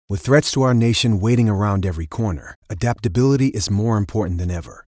With threats to our nation waiting around every corner, adaptability is more important than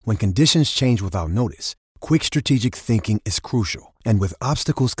ever. When conditions change without notice, quick strategic thinking is crucial. And with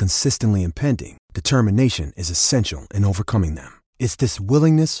obstacles consistently impending, determination is essential in overcoming them. It's this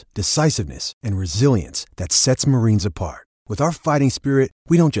willingness, decisiveness, and resilience that sets Marines apart. With our fighting spirit,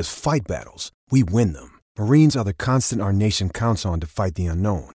 we don't just fight battles, we win them. Marines are the constant our nation counts on to fight the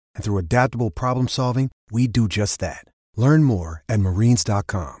unknown. And through adaptable problem solving, we do just that. Learn more at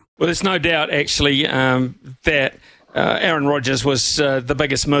marines.com. Well, there's no doubt, actually, that Aaron Rodgers was the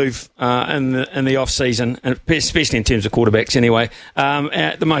biggest move in the off-season, especially in terms of quarterbacks anyway,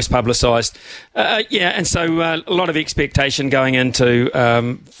 the most publicised. And so a lot of expectation going into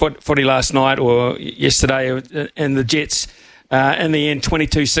footy last night or yesterday, and the Jets in the end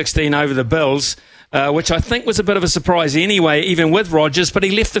 22-16 over the Bills, which I think was a bit of a surprise anyway, even with Rodgers, but he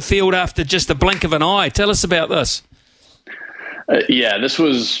left the field after just a blink of an eye. Tell us about this. This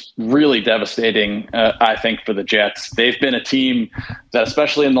was really devastating, I think, for the Jets. They've been a team that,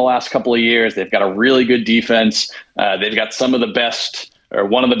 especially in the last couple of years, they've got a really good defense. They've got some of the best, or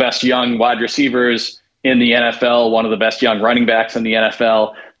one of the best young wide receivers in the NFL, one of the best young running backs in the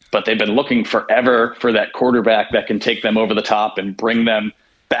NFL. But they've been looking forever for that quarterback that can take them over the top and bring them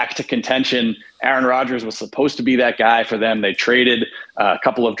back to contention. Aaron Rodgers was supposed to be that guy for them. They traded a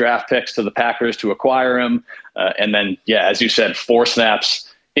couple of draft picks to the Packers to acquire him. And then, as you said, 4 snaps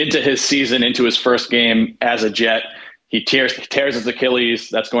into his season, into his first game as a Jet, he tears his Achilles.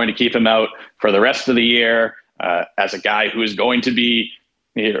 That's going to keep him out for the rest of the year as a guy who is going to be,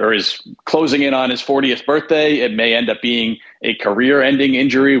 or is closing in on his 40th birthday. It may end up being a career-ending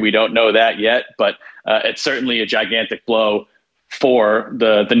injury. We don't know that yet, but it's certainly a gigantic blow for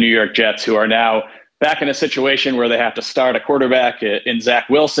the New York Jets, who are now back in a situation where they have to start a quarterback in Zach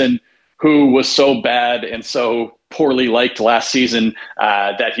Wilson, who was so bad and so poorly liked last season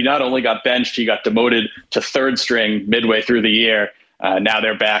that he not only got benched, he got demoted to 3rd string midway through the year. Now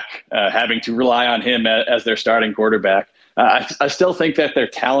they're back having to rely on him as their starting quarterback. I still think that they're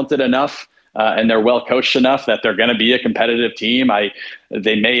talented enough and they're well coached enough that they're going to be a competitive team.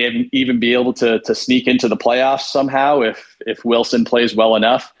 They may even be able to sneak into the playoffs somehow if Wilson plays well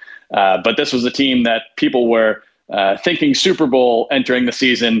enough. But this was a team that people were thinking Super Bowl entering the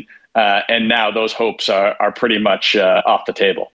season, and now those hopes are pretty much off the table.